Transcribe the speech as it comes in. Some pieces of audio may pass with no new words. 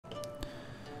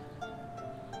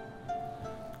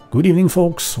Good evening,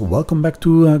 folks. Welcome back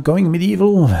to Going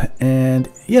Medieval. And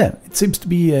yeah, it seems to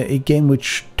be a game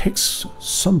which takes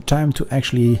some time to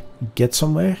actually get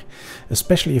somewhere,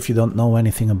 especially if you don't know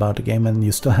anything about the game and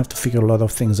you still have to figure a lot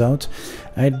of things out.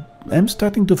 I am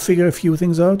starting to figure a few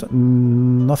things out,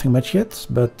 nothing much yet,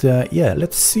 but yeah,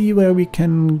 let's see where we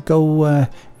can go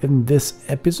in this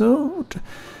episode.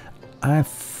 I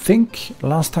think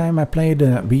last time I played,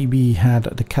 we had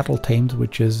the cattle tamed,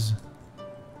 which is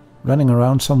running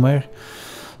around somewhere.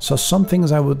 So some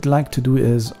things I would like to do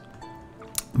is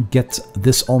get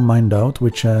this all mined out,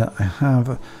 which I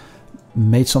have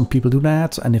made some people do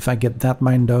that, and if I get that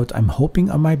mined out, I'm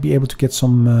hoping I might be able to get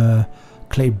some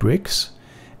clay bricks,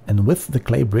 and with the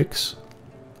clay bricks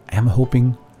I'm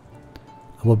hoping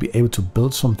I will be able to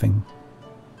build something.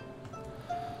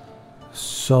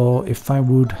 So if I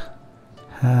would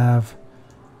have,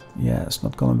 yeah, it's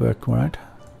not gonna work, right?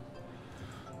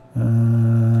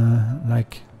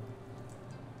 Like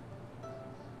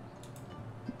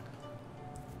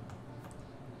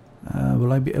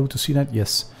will I be able to see that?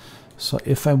 Yes. So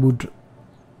if I would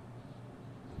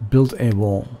build a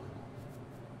wall,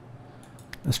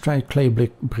 let's try a clay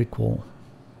brick wall.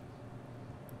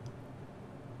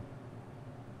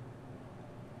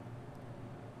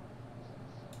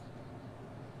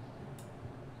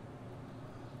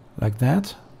 Like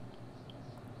that.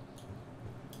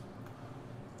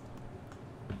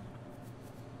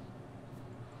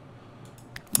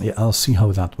 Yeah, I'll see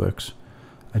how that works.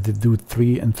 I did do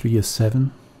 3 and 3 is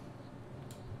 7.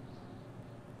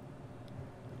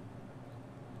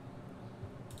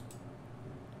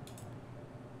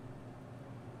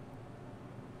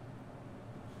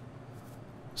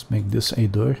 Let's make this a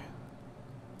door.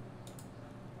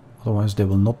 Otherwise they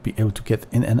will not be able to get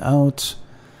in and out.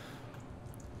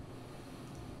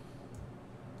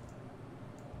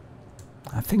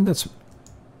 I think that's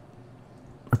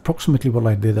approximately what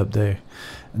I did up there,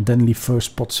 and then leave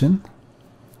first spots in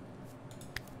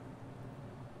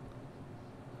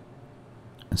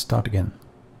and start again.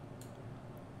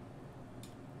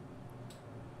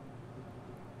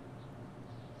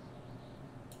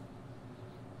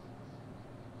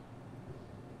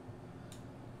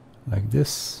 Like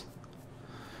this,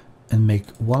 and make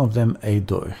one of them a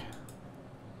door.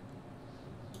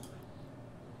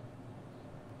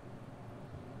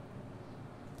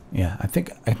 Yeah, I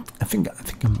think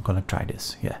I'm gonna try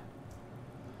this. Yeah,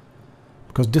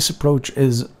 because this approach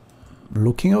is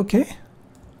looking okay.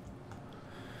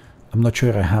 I'm not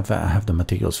sure I have the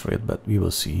materials for it, but we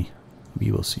will see.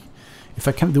 We will see. If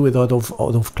I can do it out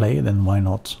of clay, then why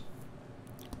not?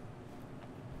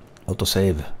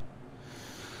 Autosave.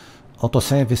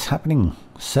 Autosave is happening.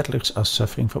 Settlers are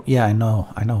suffering from. Yeah, I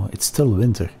know. It's still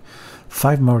winter.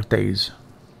 5 more days.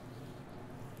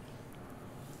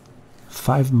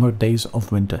 5 more days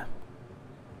of winter.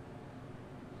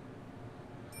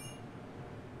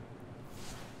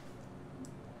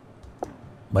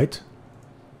 Wait.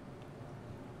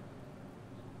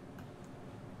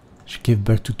 She gave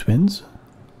birth to twins?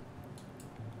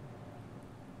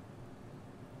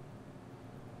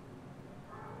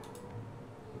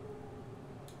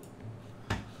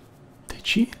 Did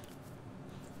she?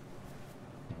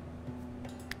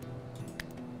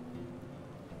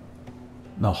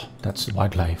 No, that's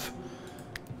wildlife.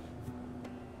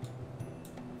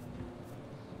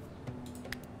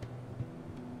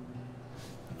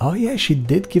 Oh yeah, she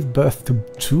did give birth to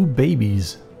 2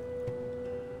 babies.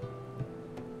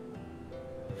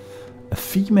 A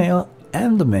female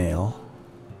and a male.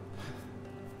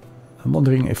 I'm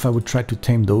wondering if I would try to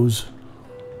tame those.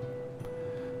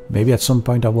 Maybe at some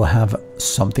point I will have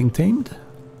something tamed.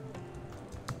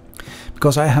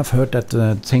 Because I have heard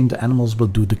that tamed animals will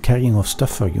do the carrying of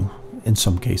stuff for you in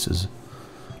some cases.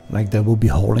 Like they will be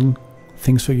hauling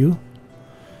things for you.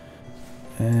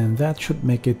 And that should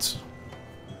make it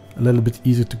a little bit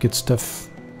easier to get stuff.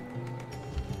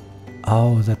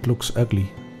 Oh, that looks ugly.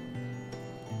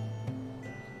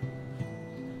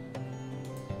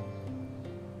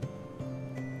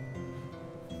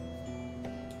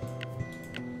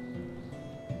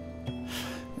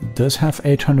 It does have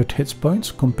 800 hit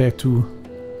points compared to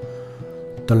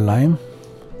the lime.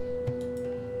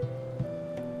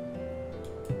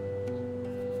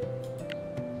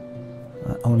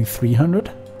 Only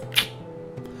 300.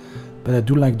 But I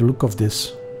do like the look of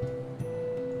this.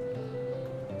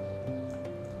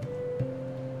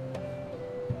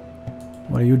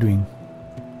 What are you doing?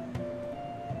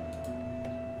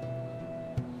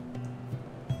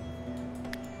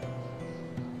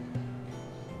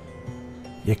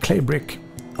 Yeah, clay brick.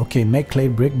 Okay, make clay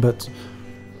brick, but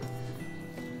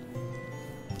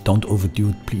don't overdo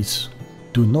it, please.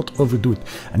 Do not overdo it.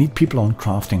 I need people on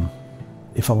crafting.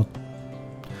 If I would...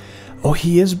 Oh,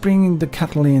 he is bringing the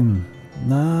cattle in.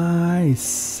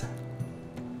 Nice.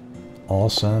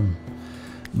 Awesome.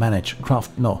 Manage.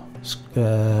 Craft. No.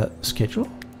 Schedule.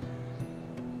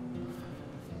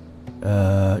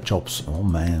 Jobs. Oh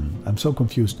man. I'm so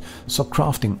confused. So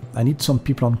crafting. I need some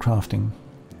people on crafting.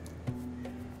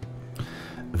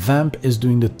 Vamp is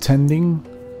doing the tending.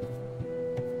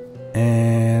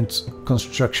 And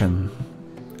construction.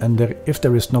 And if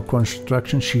there is no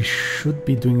construction, she should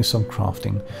be doing some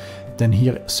crafting. Then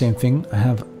here, same thing. I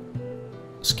have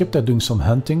Skipta doing some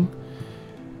hunting.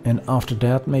 And after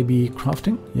that, maybe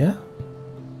crafting? Yeah?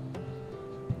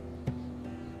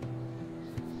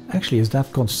 Actually, is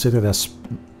that considered as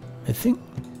a thing?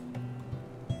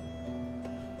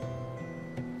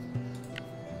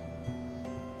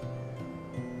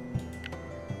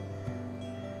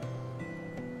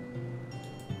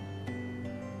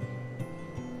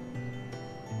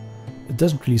 It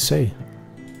doesn't really say.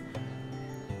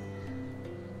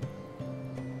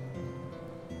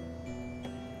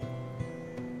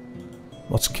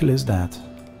 What skill is that?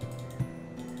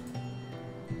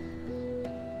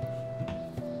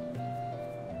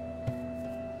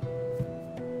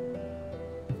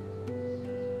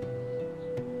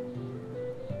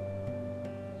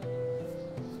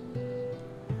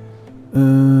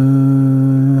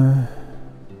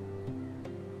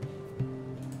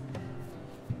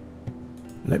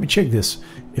 Let me check this.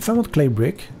 If I want clay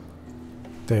brick,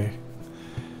 there.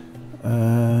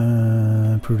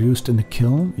 Produced in the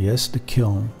kiln. Yes, the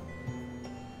kiln.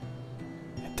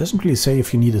 It doesn't really say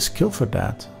if you need a skill for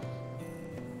that.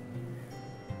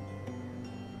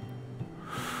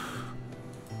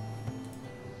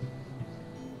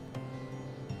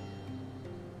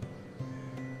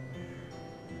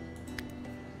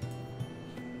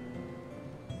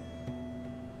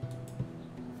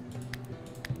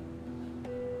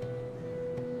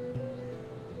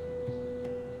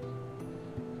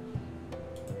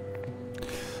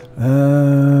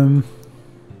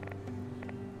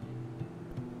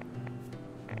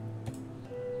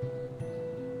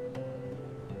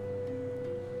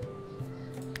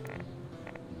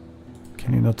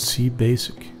 Can you not see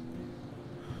basic?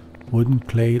 Wooden,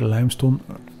 clay, limestone,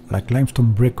 like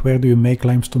limestone brick. Where do you make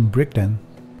limestone brick then?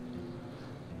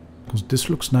 Because this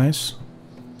looks nice.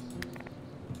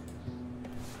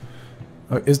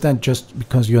 Or is that just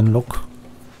because you unlock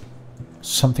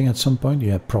something at some point?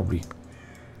 Yeah, probably.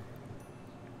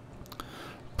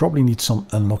 Probably need some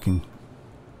unlocking.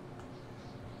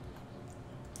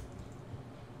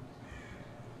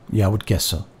 Yeah, I would guess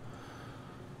so.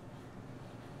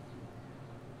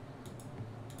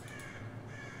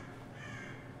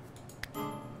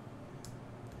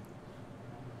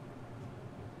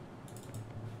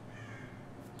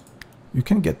 You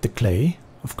can get the clay.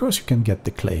 Of course you can get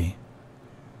the clay.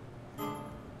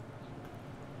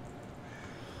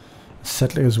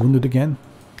 Settler is wounded again.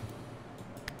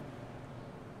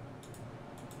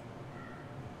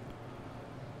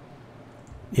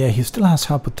 Yeah, he still has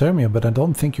hypothermia, but I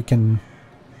don't think you can...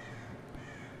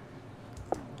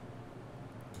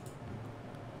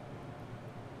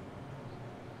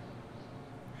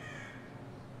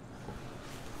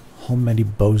 How many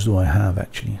bows do I have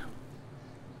actually?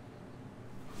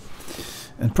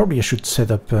 And probably I should set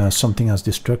up something as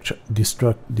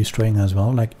destroying as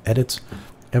well, like edit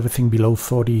everything below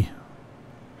 40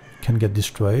 can get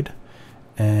destroyed,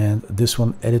 and this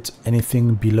one edit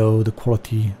anything below the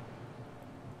quality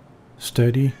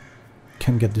sturdy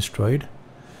can get destroyed.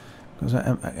 Because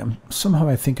I'm somehow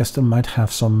I think I still might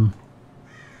have some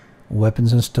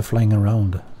weapons and stuff lying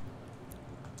around.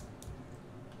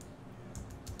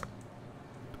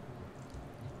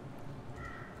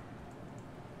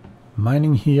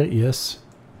 Mining here, yes.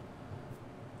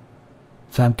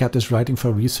 Famcat is writing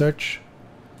for research.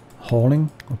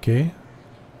 Hauling, okay.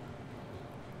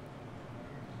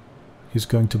 He's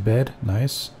going to bed,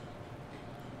 nice.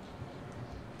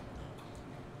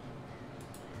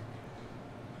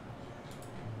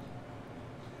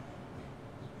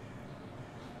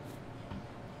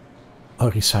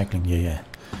 Oh, recycling, yeah.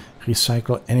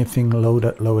 Recycle anything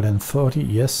lower than 40,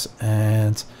 yes.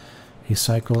 And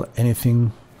recycle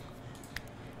anything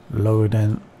lower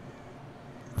than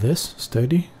this,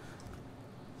 sturdy.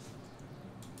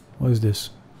 What is this?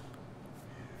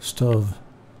 Stove.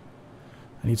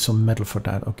 I need some metal for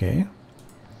that, okay.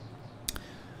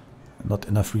 Not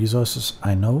enough resources,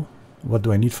 I know. What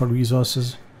do I need for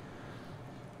resources?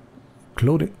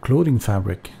 Clothing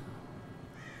fabric.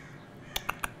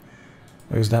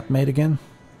 Where is that made again?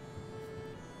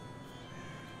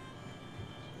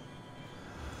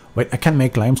 Wait, I can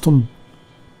make limestone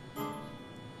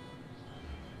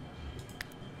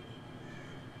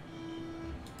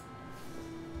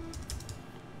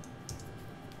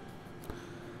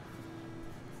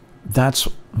That's...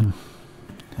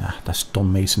 that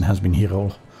stonemason has been here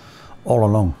all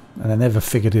along, and I never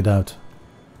figured it out.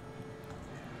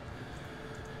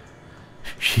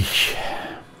 Sheesh.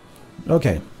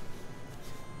 Okay.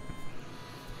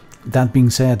 That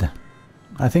being said,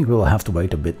 I think we'll have to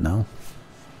wait a bit now.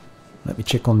 Let me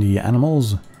check on the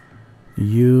animals.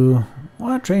 You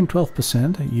trained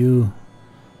 12%. You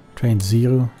trained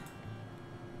 0.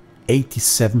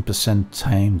 87%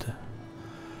 timed.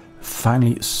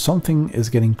 Finally, something is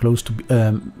getting close to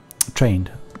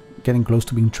trained. Getting close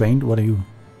to being trained. What are you?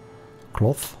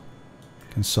 Cloth?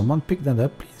 Can someone pick that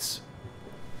up, please?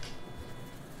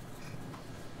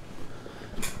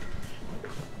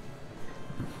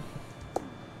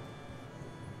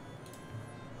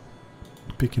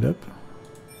 Pick it up.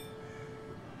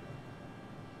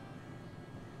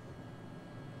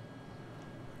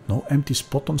 No empty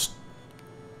spot on...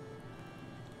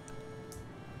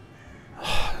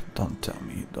 Don't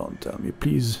tell me,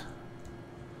 please.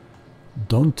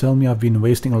 Don't tell me I've been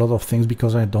wasting a lot of things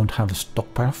because I don't have a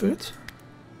stockpile for it.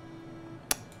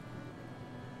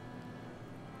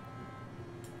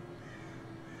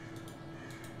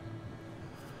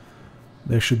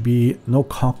 There should be no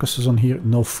carcasses on here,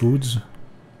 no foods.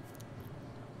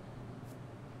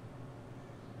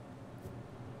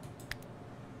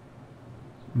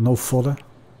 No fodder.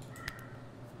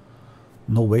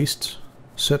 No waste.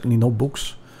 Certainly no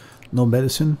books. No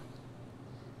medicine.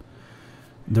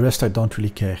 The rest I don't really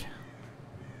care.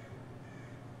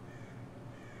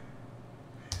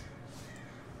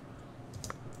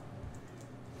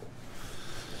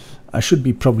 I should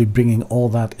be probably bringing all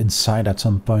that inside at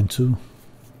some point too.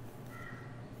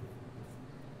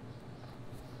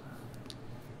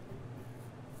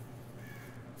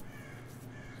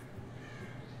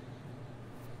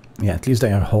 Yeah, at least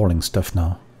they are hauling stuff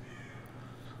now.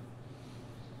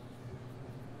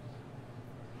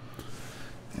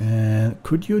 And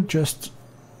could you just...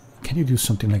 Can you do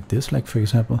something like this? Like, for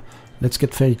example, let's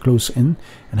get very close in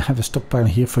and have a stockpile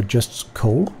here for just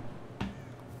coal.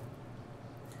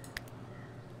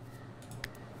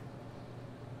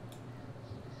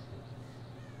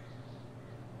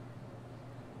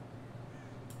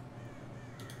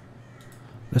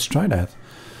 Let's try that.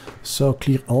 So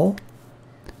clear all.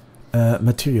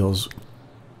 Materials.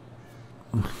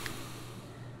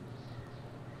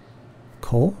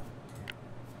 Coal.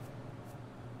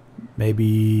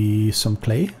 Maybe some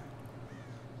clay.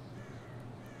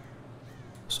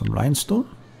 Some limestone.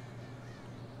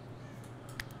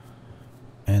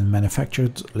 And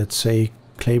manufactured, let's say,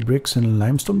 clay bricks and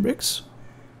limestone bricks.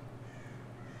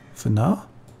 For now.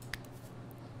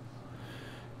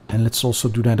 And let's also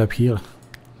do that up here.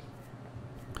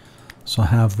 So I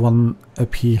have one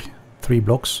up here, 3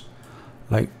 blocks,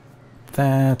 like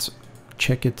that,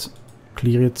 check it,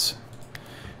 clear it,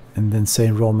 and then say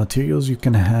raw materials. You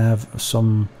can have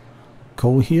some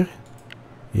coal here,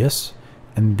 yes,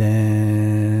 and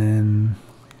then,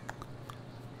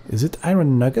 is it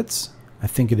iron nuggets? I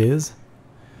think it is.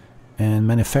 And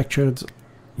manufactured,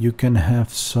 you can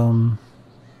have some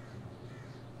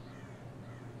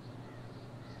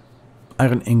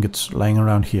iron ingots lying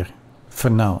around here. For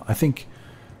now, I think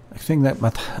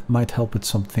that might help with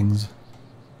some things.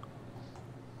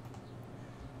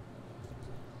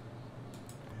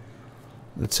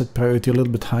 Let's set priority a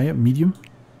little bit higher, medium.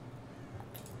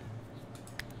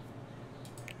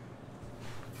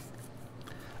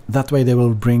 That way they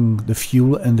will bring the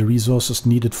fuel and the resources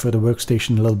needed for the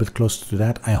workstation a little bit closer to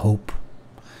that, I hope.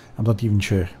 I'm not even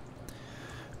sure.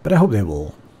 But I hope they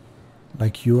will.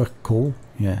 Like your coal,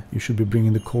 yeah, you should be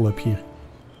bringing the coal up here.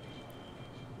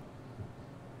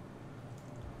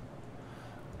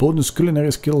 Bonus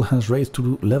culinary skill has raised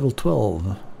to level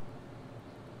 12.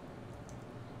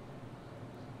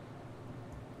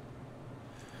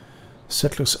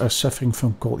 Settlers are suffering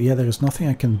from cold. Yeah, there is nothing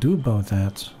I can do about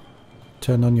that.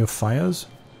 Turn on your fires.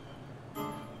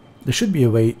 There should be a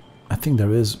way, I think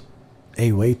there is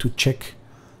a way to check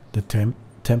the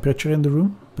temperature in the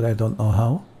room, but I don't know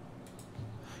how.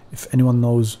 If anyone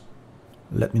knows,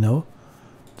 let me know.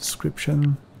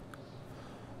 Description.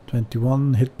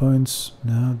 21 hit points.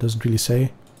 No, doesn't really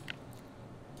say.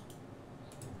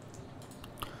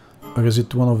 Or is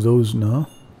it one of those? No.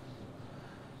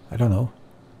 I don't know.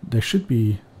 There should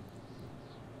be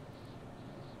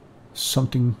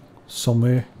something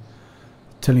somewhere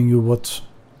telling you what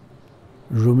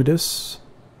room it is.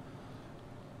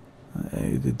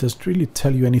 It doesn't really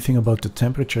tell you anything about the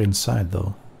temperature inside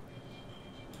though.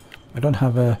 I don't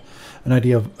have an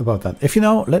idea about that. If you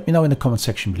know, let me know in the comment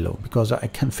section below, because I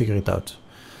can't figure it out.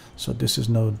 So this is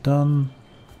now done.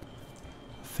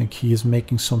 I think he is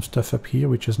making some stuff up here,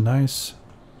 which is nice.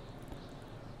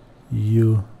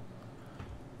 You.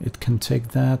 It can take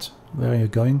that. Where are you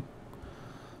going?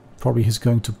 Probably he's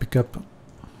going to pick up.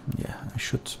 Yeah, I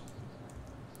should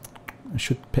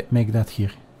make that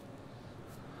here.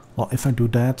 Well, if I do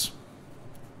that,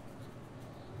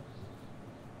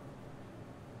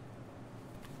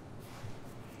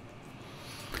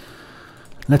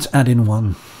 let's add in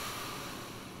one.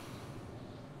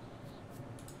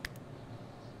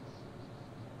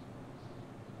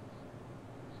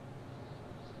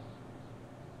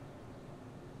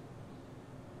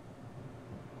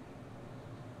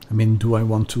 I mean, do I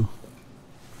want to?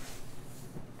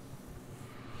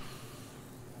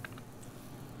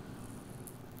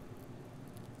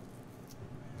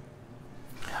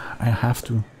 I have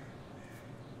to.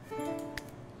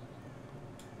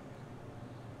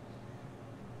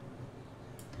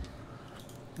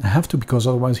 I have to, because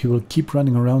otherwise he will keep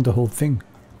running around the whole thing.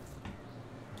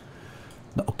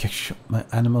 No, okay, my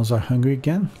animals are hungry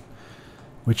again,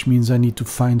 which means I need to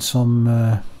find some...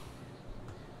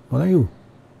 what are you?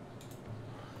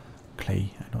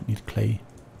 Clay. I don't need clay.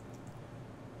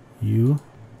 You?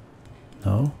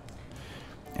 No.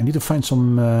 I need to find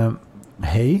some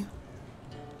hay.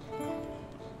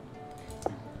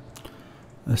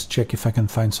 Let's check if I can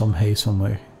find some hay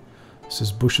somewhere. This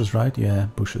is bushes, right? Yeah,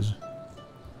 bushes.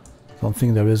 I don't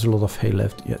think there is a lot of hay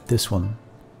left. Yeah, this one.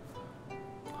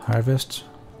 Harvest.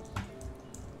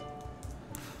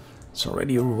 It's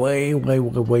already way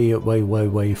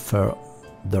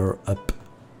further up.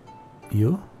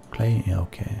 You? Clay? Yeah,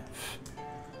 okay.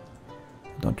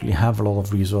 I don't really have a lot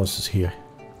of resources here.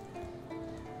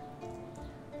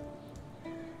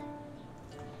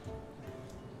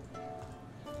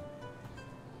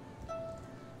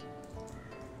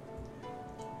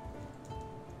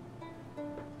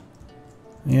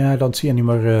 Yeah, I don't see any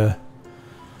more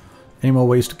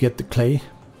ways to get the clay,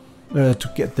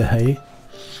 to get the hay.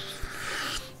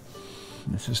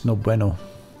 This is no bueno.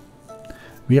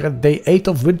 We are at day 8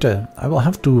 of winter. I will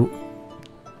have to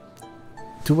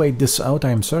wait this out. I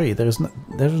am sorry. There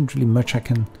isn't really much I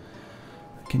can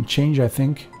change, I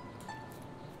think.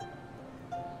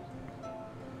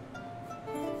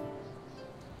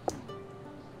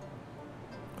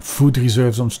 Food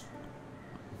reserves on.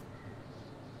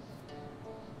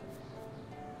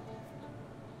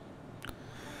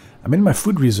 I mean, my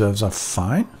food reserves are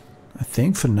fine, I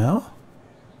think, for now.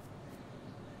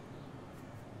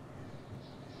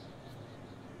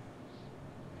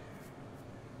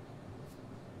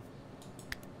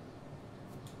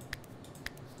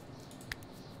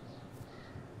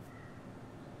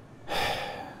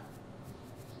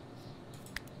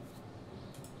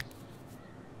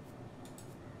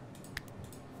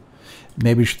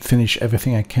 Maybe I should finish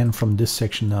everything I can from this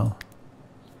section now.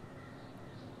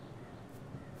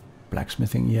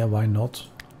 Blacksmithing, yeah, why not?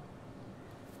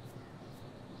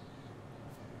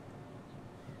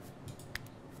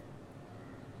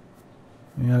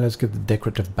 Yeah, let's get the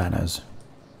decorative banners.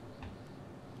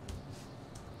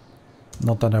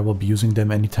 Not that I will be using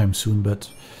them anytime soon, but...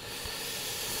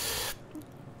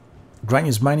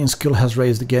 Granny's mining skill has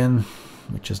raised again,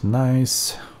 which is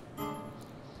nice.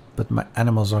 But my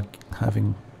animals are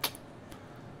having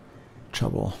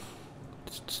trouble.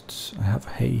 I have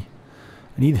hay.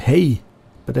 I need hay,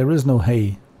 but there is no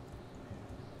hay.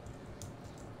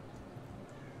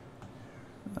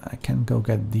 I can go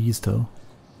get these though.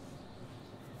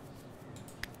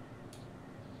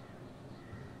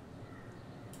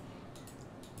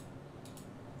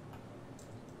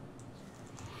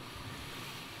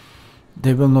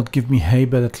 They will not give me hay,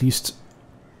 but at least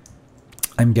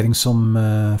I'm getting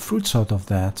some fruits out of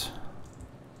that.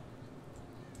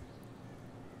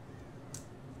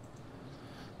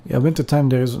 Yeah, wintertime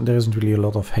there isn't really a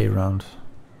lot of hay around,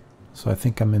 so I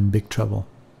think I'm in big trouble.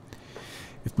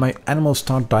 If my animals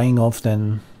start dying off,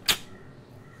 then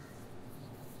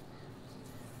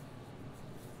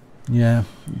yeah,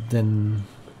 then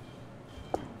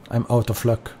I'm out of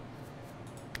luck.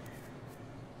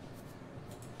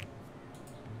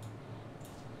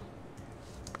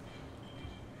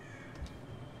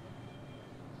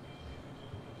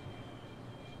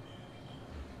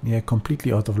 Yeah,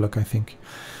 completely out of luck, I think.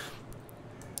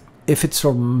 If it's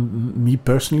from me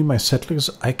personally, my settlers,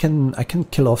 I can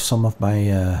kill off some of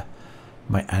my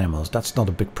my animals. That's not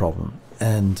a big problem.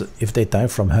 And if they die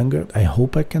from hunger, I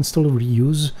hope I can still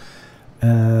reuse.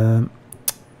 Yeah,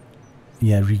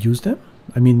 reuse them.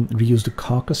 I mean, reuse the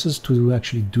carcasses to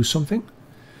actually do something.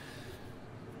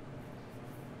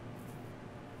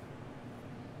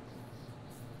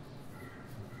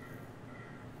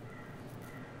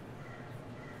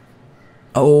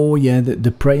 Oh yeah,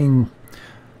 the praying,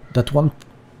 that one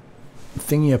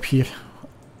thingy up here.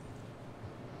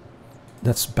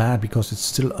 that's bad because it's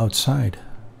still outside.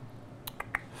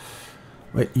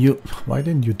 Wait, why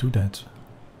didn't you do that?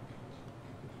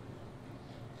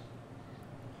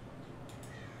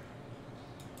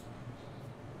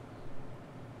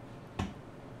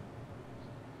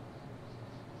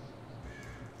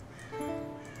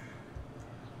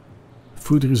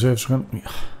 Food reserves run.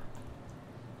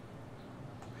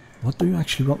 What do you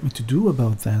actually want me to do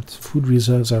about that? Food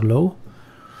reserves are low.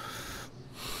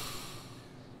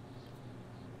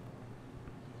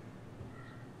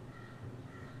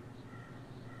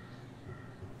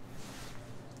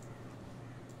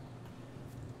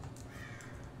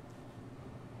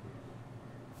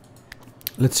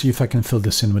 Let's see if I can fill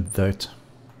this in with dirt.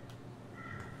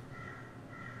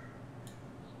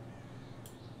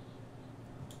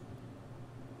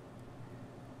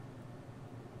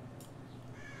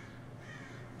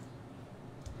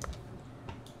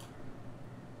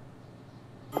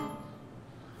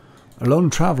 A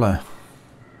lone traveler.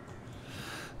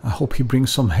 I hope he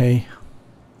brings some hay.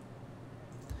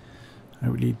 I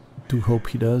really do hope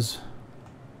he does.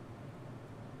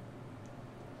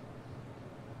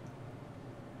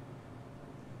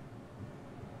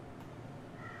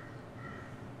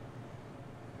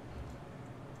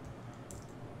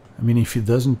 I mean, if he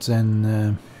doesn't,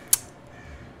 then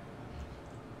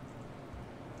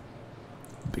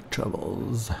big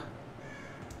troubles.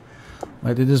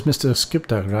 Right, it is Mr.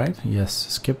 Skiptar, right?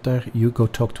 Yes, Skiptar, you go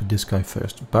talk to this guy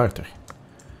first. Barter.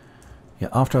 Yeah,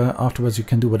 afterwards you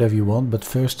can do whatever you want, but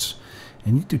first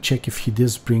I need to check if he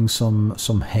does bring some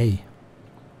hay.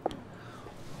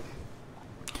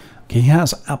 Okay, he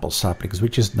has apple saplings,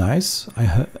 which is nice.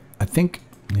 I think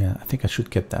I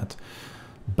should get that.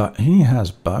 But he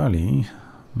has barley.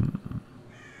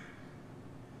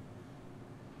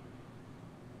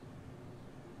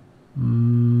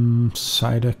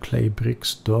 Cider, clay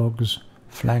bricks, dogs,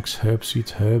 flax,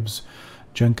 herbseed, herbs,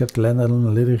 junket,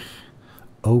 lanolin, litter,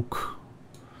 oak,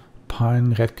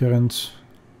 pine, red currant.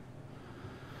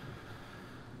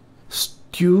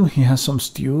 Stew, he has some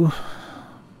stew.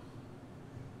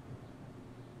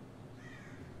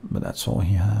 But that's all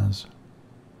he has.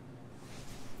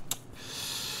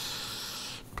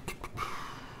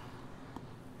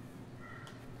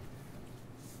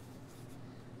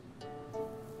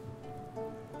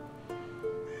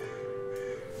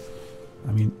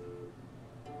 I mean,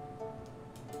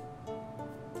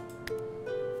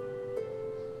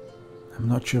 I'm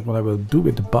not sure what I will do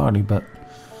with the barley, but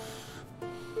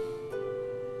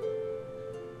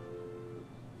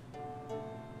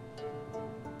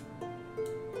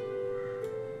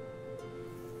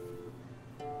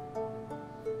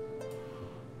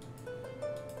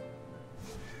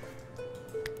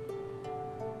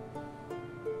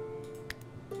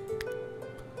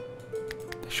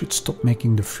should stop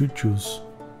making the fruit juice.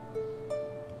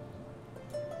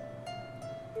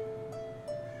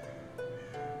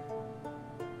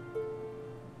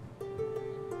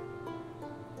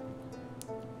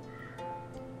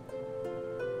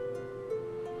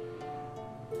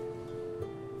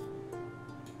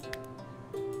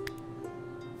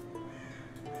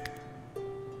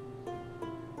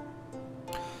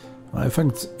 Well,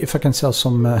 if I can sell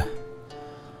some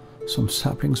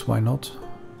saplings, why not?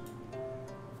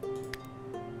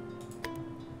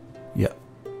 Yeah.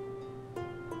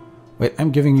 Wait,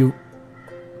 I'm giving you...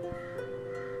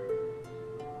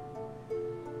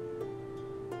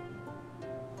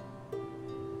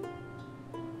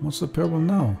 What's the problem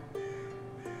now?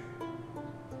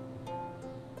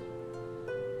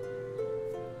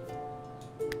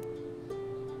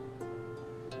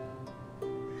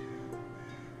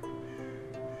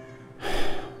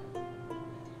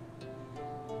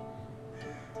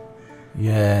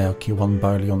 Yeah, okay, one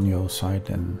barley on your side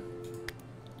then.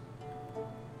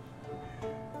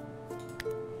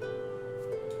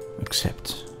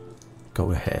 Accept.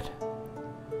 Go ahead.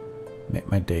 Make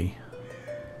my day.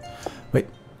 Wait,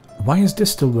 why is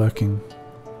this still working?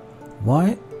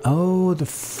 Why? Oh, the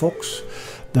fox.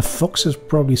 The fox is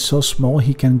probably so small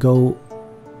he can go...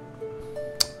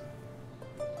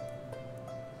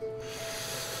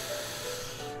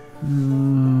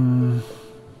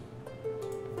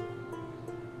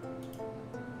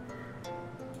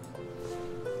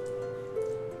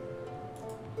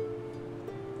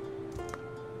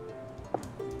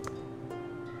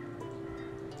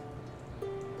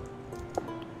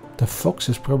 The fox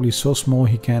is probably so small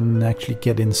he can actually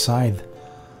get inside.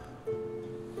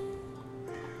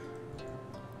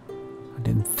 I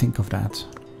didn't think of that.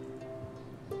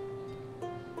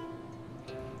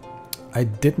 I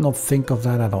did not think of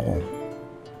that at all.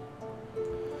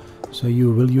 So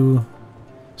will you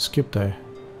skip there?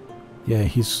 Yeah,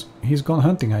 he's gone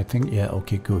hunting, I think. Yeah,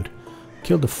 okay, good.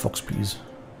 Kill the fox, please.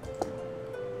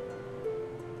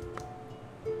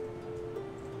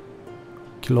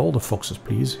 Kill all the foxes,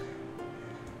 please.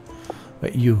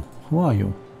 Wait, you. Who are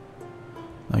you?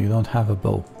 No, you don't have a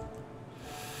bow.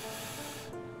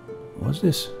 What's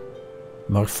this?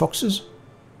 More foxes?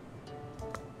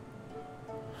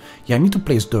 Yeah, I need to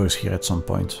place doors here at some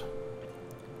point.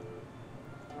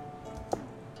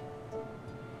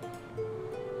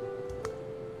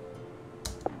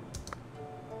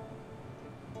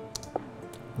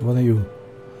 What are you?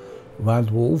 Wild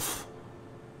wolf?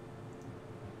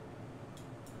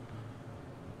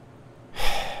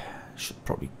 Should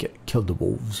probably kill the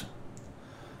wolves.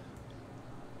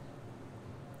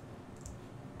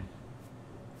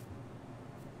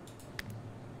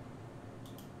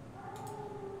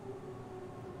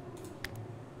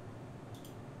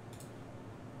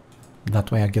 That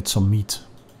way I get some meat.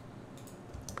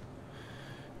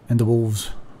 And the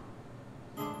wolves,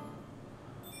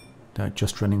 they're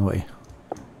just running away.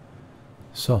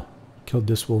 So, kill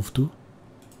this wolf too.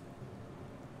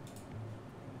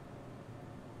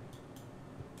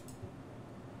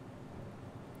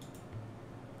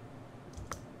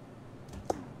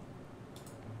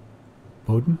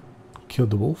 Bowden, kill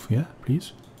the wolf, yeah,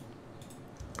 please.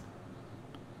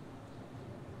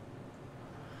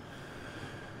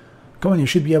 Come on, you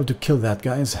should be able to kill that,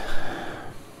 guys.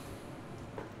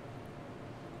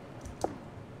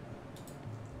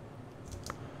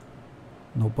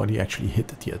 Nobody actually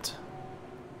hit it yet.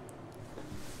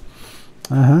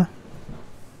 Uh-huh.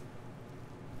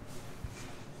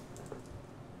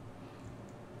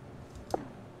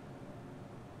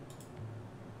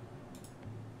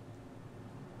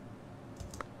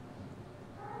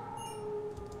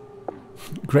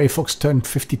 Grey Fox turned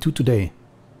 52 today.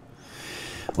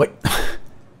 Wait.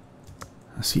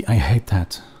 See, I hate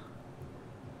that.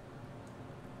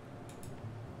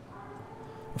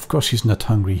 Of course he's not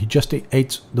hungry. He just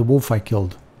ate the wolf I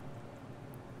killed.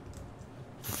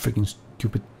 Freaking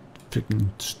stupid.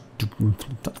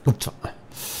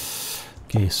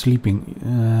 Okay,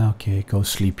 sleeping. Okay, go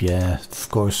sleep. Yeah, of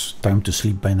course. Time to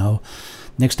sleep by now.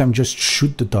 Next time just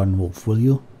shoot the darn wolf, will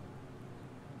you?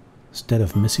 Instead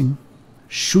of missing.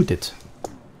 Shoot it.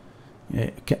 Yeah,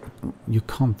 you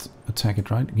can't attack it,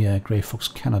 right? Yeah, Grey Fox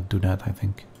cannot do that, I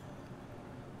think.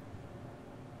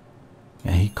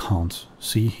 Yeah, he can't.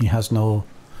 See, he has no...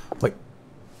 Wait.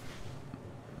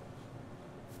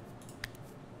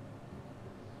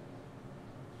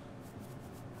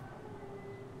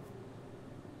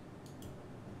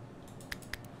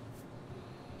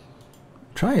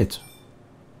 Try it.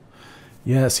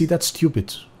 Yeah, see, that's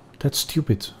stupid. That's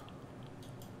stupid.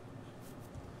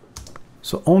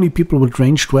 So only people with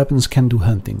ranged weapons can do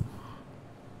hunting.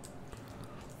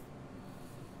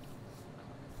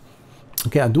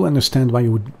 Okay, I do understand why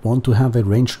you would want to have a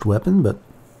ranged weapon, but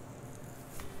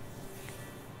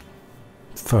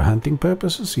for hunting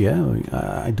purposes, yeah,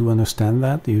 I do understand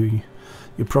that. You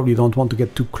probably don't want to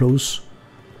get too close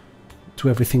to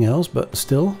everything else, but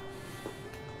still,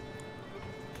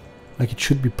 like, it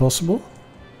should be possible.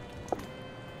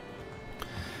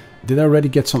 Did I already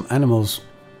get some animals?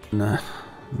 Nah,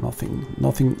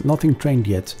 nothing trained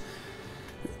yet.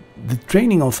 The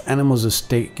training of animals is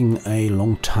taking a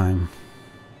long time.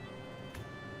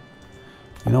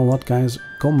 You know what, guys?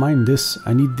 Go mine this.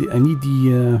 I need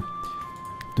the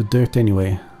dirt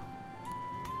anyway.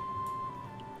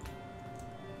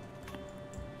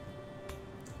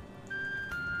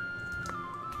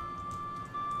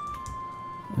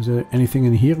 Is there anything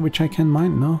in here which I can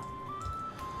mine? No.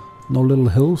 No little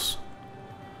hills.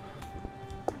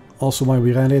 Also, while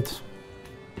we're at it,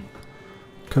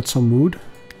 cut some wood.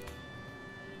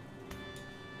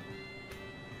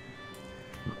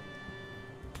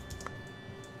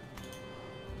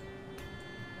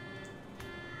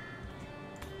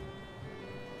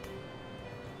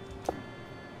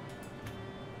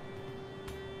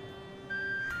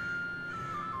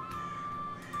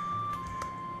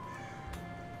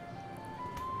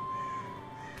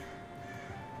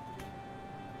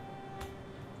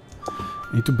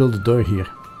 Need to build a door here.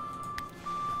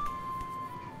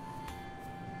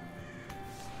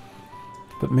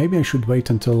 But maybe I should wait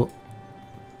until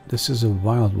this is a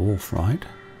wild wolf, right?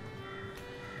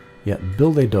 Yeah,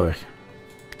 build a door.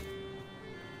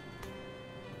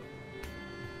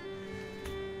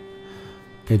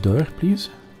 A door, please.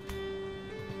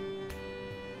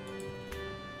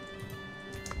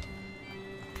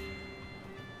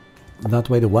 That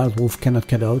way the wild wolf cannot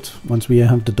get out once we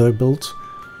have the door built.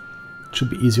 It should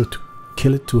be easier to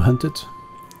kill it, to hunt it.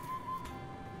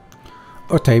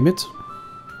 Or tame it.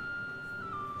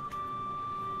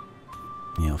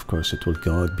 Yeah, of course it will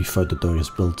go out before the door is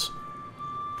built.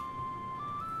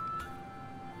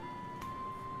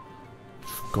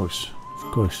 Of course,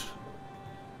 of course.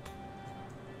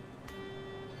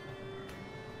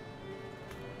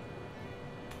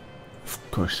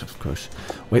 Of course, of course.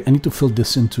 Wait, I need to fill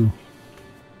this into...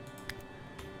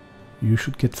 You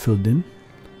should get filled in.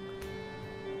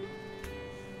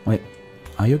 Wait,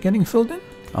 are you getting filled in?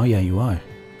 Oh yeah, you are.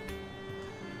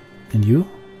 And you?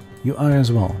 You are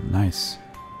as well. Nice.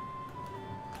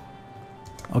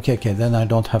 Okay, okay, then I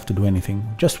don't have to do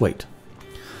anything. Just wait.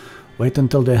 Wait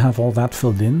until they have all that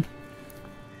filled in.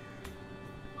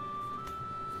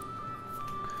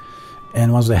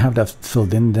 And once they have that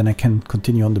filled in, then I can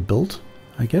continue on the build,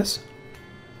 I guess.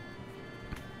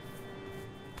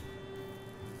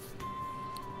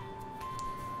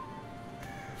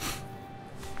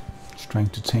 Just trying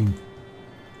to tame.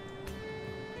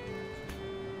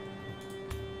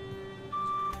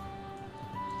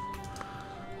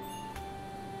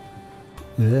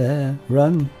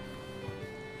 Run.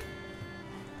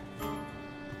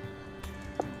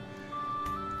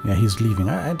 Yeah, he's leaving.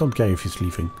 I don't care if he's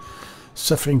leaving.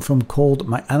 Suffering from cold.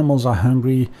 My animals are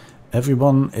hungry.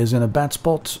 Everyone is in a bad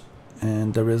spot.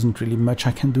 And there isn't really much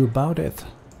I can do about it.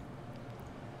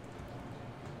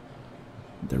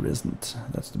 There isn't.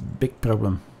 That's the big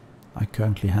problem I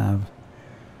currently have.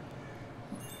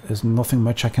 There's nothing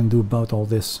much I can do about all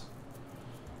this.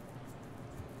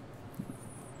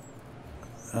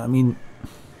 I mean,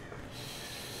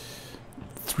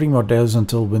 3 more days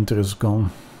until winter is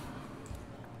gone.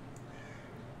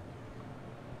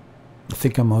 I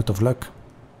think I'm out of luck.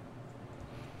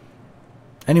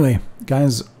 Anyway,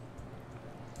 guys,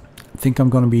 I think I'm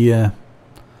gonna be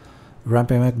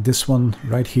wrapping up this one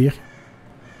right here.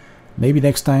 Maybe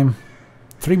next time,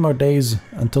 3 more days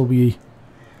until we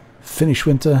finish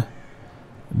winter.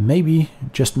 Maybe,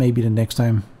 just maybe the next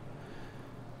time,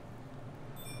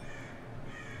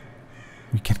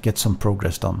 we can get some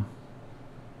progress done.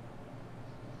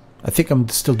 I think I'm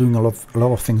still doing a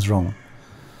lot of things wrong.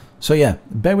 So yeah,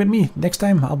 bear with me. Next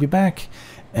time I'll be back.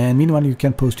 And meanwhile, you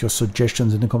can post your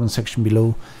suggestions in the comment section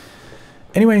below.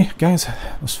 Anyway, guys,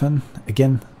 it was fun.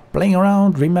 Again, playing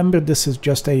around. Remember, this is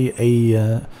just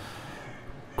a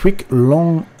quick,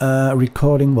 long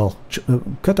recording. Well,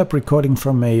 cut up recording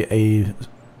from a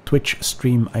Twitch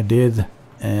stream I did.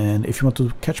 And if you want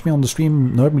to catch me on the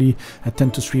stream, normally I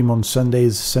tend to stream on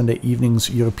Sundays, Sunday evenings,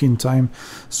 European time.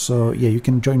 So yeah, you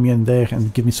can join me in there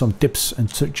and give me some tips and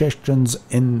suggestions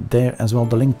in there as well.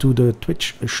 The link to the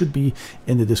Twitch should be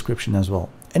in the description as well.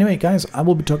 Anyway, guys, I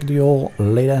will be talking to you all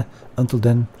later. Until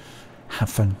then,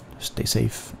 have fun, stay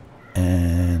safe,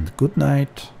 and good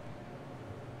night.